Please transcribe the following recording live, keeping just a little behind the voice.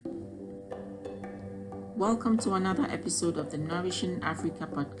Welcome to another episode of the Nourishing Africa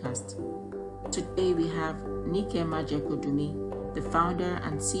podcast. Today we have Nike Majekodumi, the founder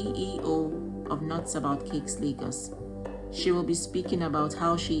and CEO of Nuts About Cakes Lagos. She will be speaking about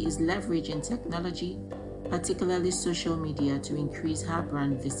how she is leveraging technology, particularly social media, to increase her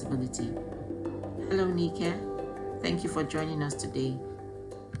brand visibility. Hello Nike, thank you for joining us today.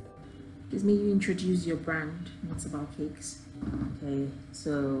 Please may you introduce your brand, Nuts About Cakes. Okay,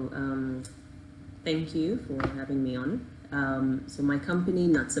 so thank you for having me on. So my company,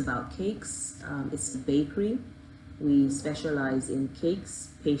 Nuts About Cakes, it's a bakery. We specialize in cakes,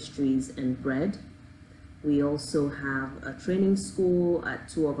 pastries, and bread. We also have a training school at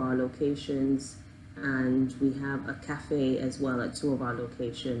 2 of our locations, and we have a cafe as well at 2 of our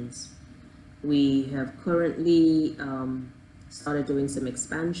locations. We have currently started doing some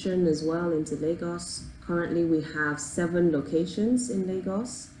expansion as well into Lagos. Currently we have 7 locations in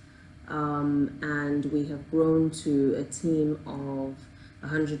Lagos, and we have grown to a team of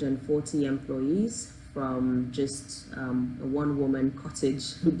 140 employees from just a one-woman cottage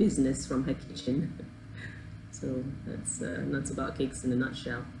business from her kitchen. So that's Nuts About Cakes in a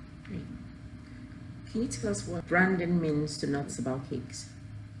nutshell. Great. Can you tell us what branding means to Nuts About Cakes?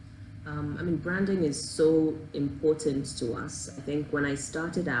 Branding is so important to us. I think when I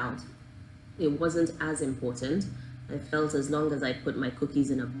started out, it wasn't as important. I felt as long as I put my cookies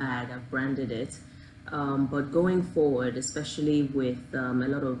in a bag, I've branded it. But going forward, especially with a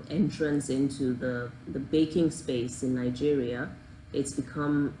lot of entrance into the baking space in Nigeria, it's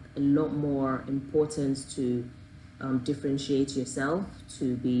become a lot more important to differentiate yourself,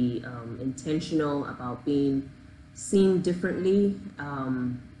 to be intentional about being seen differently,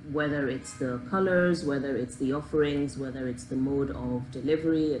 whether it's the colors, whether it's the offerings, whether it's the mode of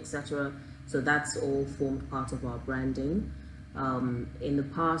delivery, etc. So that's all formed part of our branding. In the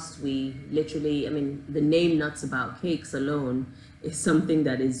past, we literally, the name Nuts About Cakes alone is something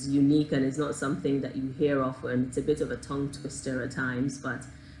that is unique and is not something that you hear often. It's a bit of a tongue twister at times, but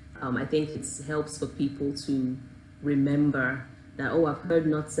I think it helps for people to remember that, oh, I've heard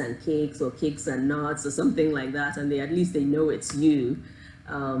nuts and cakes or cakes and nuts or something like that, and at least they know it's you.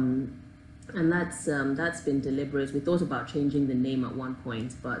 And that's been deliberate. We thought about changing the name at one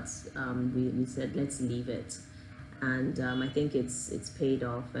point, but we said let's leave it, and I think it's paid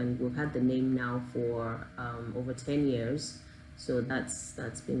off, and we've had the name now for over 10 years, so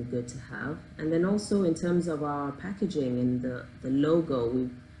that's been good to have. And then also in terms of our packaging and the logo,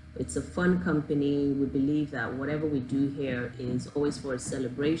 it's a fun company. We believe that whatever we do here is always for a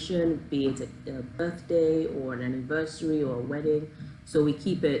celebration, be it a birthday or an anniversary or a wedding. So we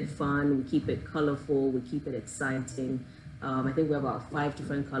keep it fun, we keep it colorful, we keep it exciting. I think we have about 5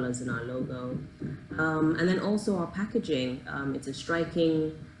 different colors in our logo. And then also our packaging, it's a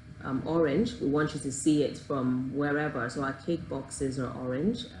striking orange. We want you to see it from wherever. So our cake boxes are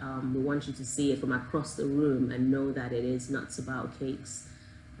orange. We want you to see it from across the room and know that it is Nuts About Cakes.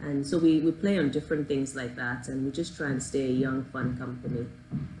 And so we play on different things like that, and we just try and stay a young, fun company.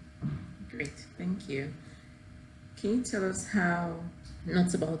 Great, thank you. Can you tell us how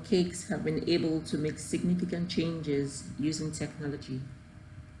Nuts About Cakes have been able to make significant changes using technology?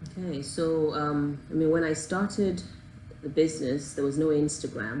 Okay, so when I started the business, there was no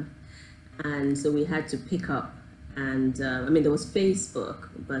Instagram, and so we had to pick up. And there was Facebook,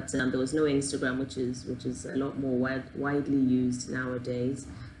 but there was no Instagram, which is a lot more widely used nowadays.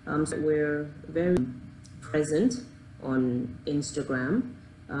 So we're very present on Instagram.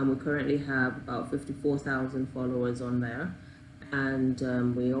 We currently have about 54,000 followers on there,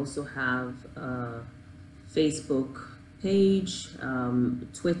 and we also have a Facebook page,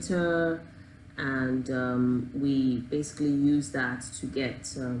 Twitter, and we basically use that to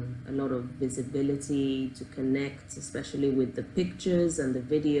get a lot of visibility, to connect, especially with the pictures and the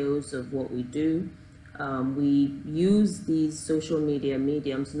videos of what we do. We use these social media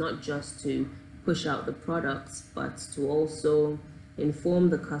mediums not just to push out the products, but to also inform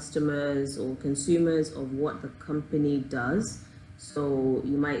the customers or consumers of what the company does. So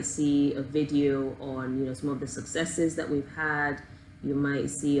you might see a video on some of the successes that we've had. You might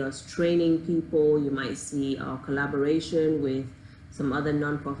see us training people. You might see our collaboration with some other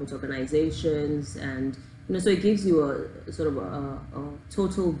non-profit organizations, and so it gives you a sort of a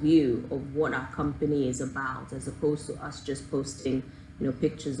total view of what our company is about, as opposed to us just posting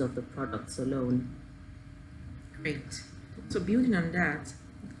pictures of the products alone. Great. So building on that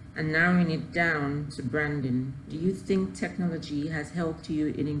and narrowing it down to branding, do you think technology has helped you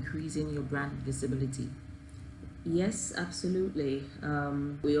in increasing your brand visibility? Yes, absolutely.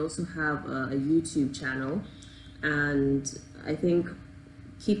 We also have a YouTube channel, and I think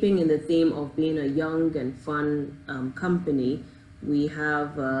keeping in the theme of being a young and fun company, we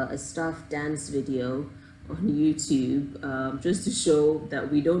have a staff dance video on YouTube, just to show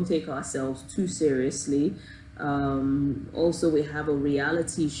that we don't take ourselves too seriously. Also, we have a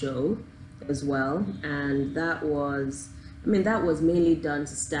reality show as well, and that was mainly done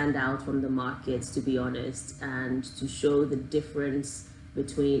to stand out from the markets, to be honest, and to show the difference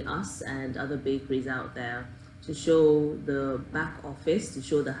between us and other bakeries out there, to show the back office, to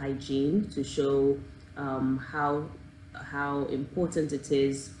show the hygiene, to show how important it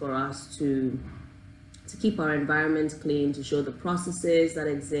is for us to keep our environment clean, to show the processes that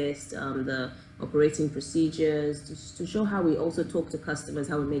exist, the operating procedures, to show how we also talk to customers,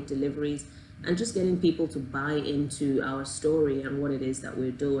 how we make deliveries, and just getting people to buy into our story and what it is that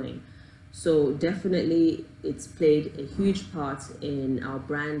we're doing. So definitely it's played a huge part in our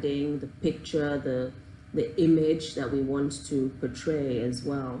branding, the picture, the image that we want to portray as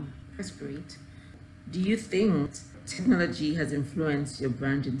well. That's great. Do you think technology has influenced your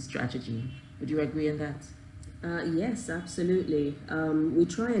branding strategy? Would you agree on that? Yes, absolutely. We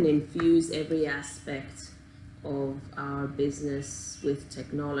try and infuse every aspect of our business with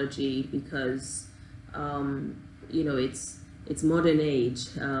technology because, it's modern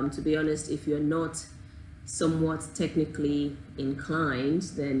age. To be honest, if you're not somewhat technically inclined,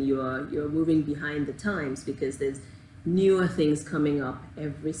 then you're moving behind the times because there's newer things coming up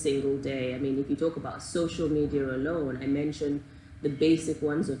every single day. I mean, if you talk about social media alone, I mentioned the basic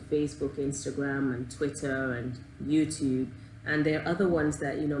ones of Facebook, Instagram, and Twitter, and YouTube. And there are other ones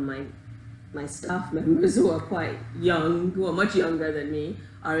that, my staff members who are quite young, who are much younger than me,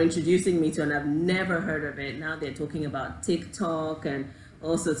 are introducing me to, and I've never heard of it. Now they're talking about TikTok and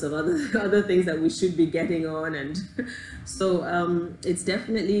all sorts of other things that we should be getting on. And so it's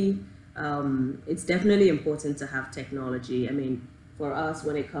definitely important to have technology. I mean, for us,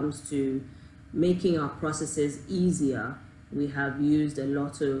 when it comes to making our processes easier, we have used a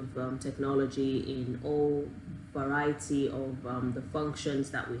lot of technology in all variety of the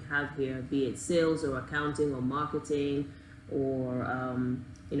functions that we have here, be it sales or accounting or marketing or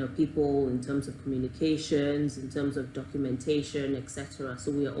people in terms of communications, in terms of documentation, etc. So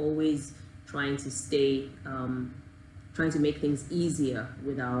we are always trying to make things easier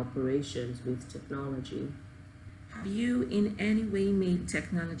with our operations with technology. Have you in any way made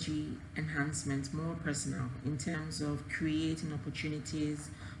technology enhancements more personal in terms of creating opportunities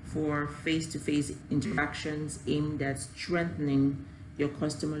for face-to-face interactions aimed at strengthening your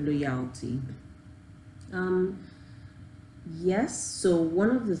customer loyalty? Yes. So one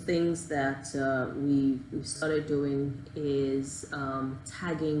of the things that we started doing is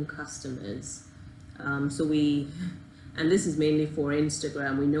tagging customers. And this is mainly for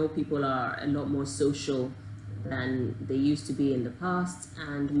Instagram. We know people are a lot more social than they used to be in the past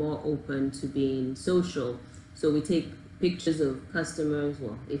and more open to being social. So we take pictures of customers,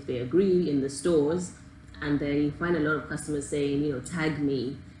 well, if they agree, in the stores, and then you find a lot of customers saying, tag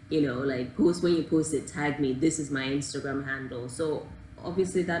me, like when you post it, tag me, this is my Instagram handle. So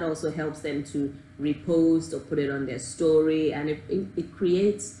obviously that also helps them to repost or put it on their story, and it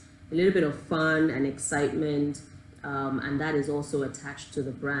creates a little bit of fun and excitement. And that is also attached to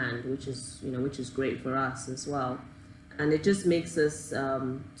the brand, which is great for us as well. And it just makes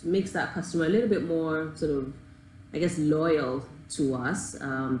makes that customer a little bit more sort of, I guess, loyal to us,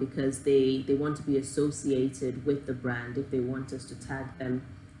 because they want to be associated with the brand if they want us to tag them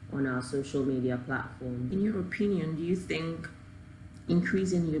on our social media platform. In your opinion, do you think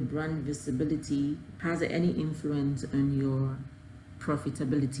increasing your brand visibility has any influence on your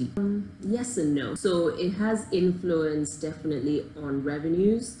profitability? Yes and no. So it has influence definitely on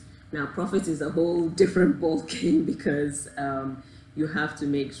revenues. Now, profit is a whole different ballgame because you have to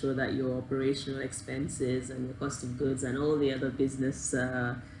make sure that your operational expenses and your cost of goods and all the other business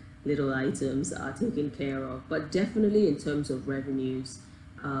little items are taken care of. But definitely in terms of revenues,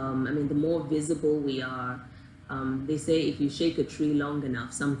 the more visible we are, they say if you shake a tree long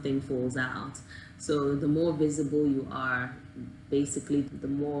enough, something falls out. So the more visible you are, basically, the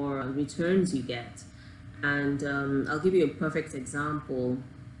more returns you get. And I'll give you a perfect example.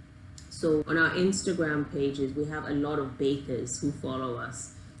 So on our Instagram pages, we have a lot of bakers who follow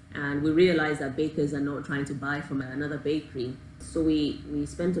us. And we realize that bakers are not trying to buy from another bakery. So we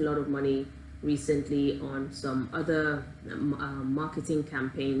spent a lot of money recently on some other marketing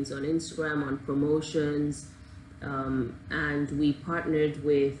campaigns on Instagram, on promotions. And we partnered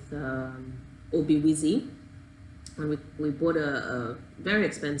with Obiwizi. And we bought a very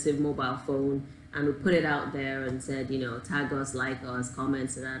expensive mobile phone, and we put it out there and said, tag us, like us,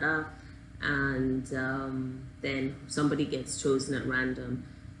 comments, and then somebody gets chosen at random.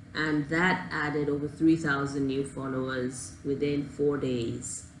 And that added over 3,000 new followers within 4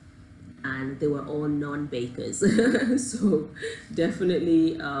 days. And they were all non-bakers. So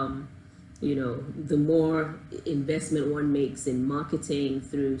definitely, the more investment one makes in marketing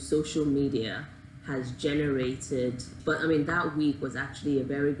through social media has generated. But I mean, that week was actually a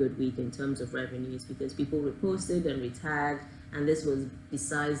very good week in terms of revenues because people reposted and retagged, and this was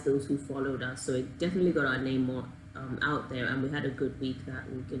besides those who followed us. So it definitely got our name more out there, and we had a good week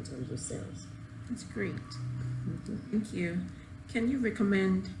that week in terms of sales. That's great. Thank you. Can you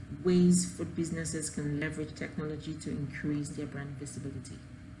recommend ways food businesses can leverage technology to increase their brand visibility?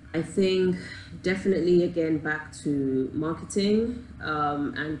 I think definitely again back to marketing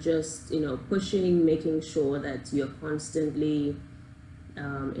and just pushing, making sure that you're constantly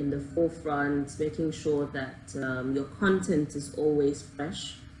in the forefront, making sure that your content is always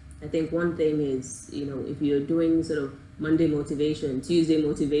fresh. I think one thing is, if you're doing sort of Monday motivation, Tuesday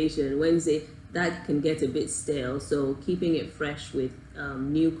motivation, Wednesday, that can get a bit stale. So keeping it fresh with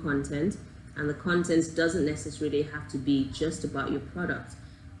new content, and the content doesn't necessarily have to be just about your product,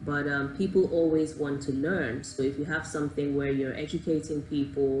 but people always want to learn. So if you have something where you're educating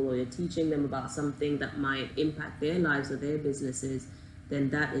people or you're teaching them about something that might impact their lives or their businesses, then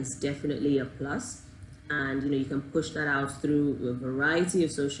that is definitely a plus. And you can push that out through a variety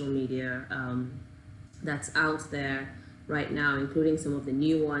of social media that's out there right now, including some of the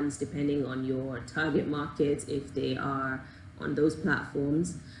new ones, depending on your target market, if they are on those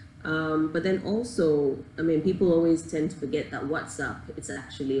platforms. But then also, I mean, people always tend to forget that WhatsApp, it's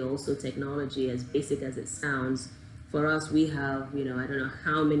actually also technology, as basic as it sounds. For us, we have, I don't know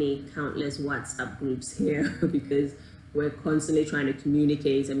how many countless WhatsApp groups here because we're constantly trying to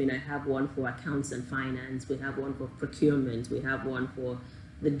communicate. I mean, I have one for accounts and finance. We have one for procurement. We have one for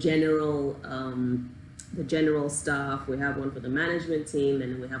the general staff. We have one for the management team,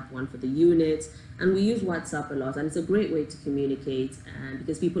 and we have one for the unit. And we use WhatsApp a lot, and it's a great way to communicate, and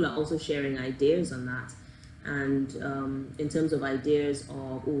because people are also sharing ideas on that. And in terms of ideas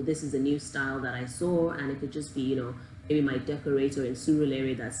of, oh, this is a new style that I saw, and it could just be, maybe my decorator in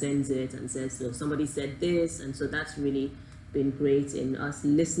Surulere that sends it and says, so somebody said this. And so that's really been great in us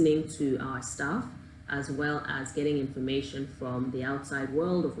listening to our staff, as well as getting information from the outside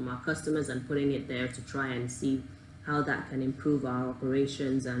world or from our customers and putting it there to try and see how that can improve our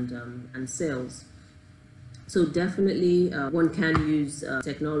operations and sales. So definitely one can use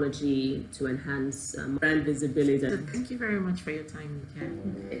technology to enhance brand visibility. So thank you very much for your time, Nika.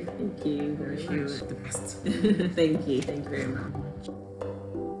 Okay, thank you very Wish much. you the best. Thank you very much.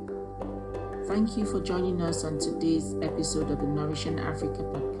 Thank you for joining us on today's episode of the Nourishing Africa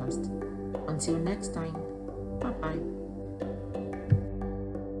podcast. Until next time, bye-bye.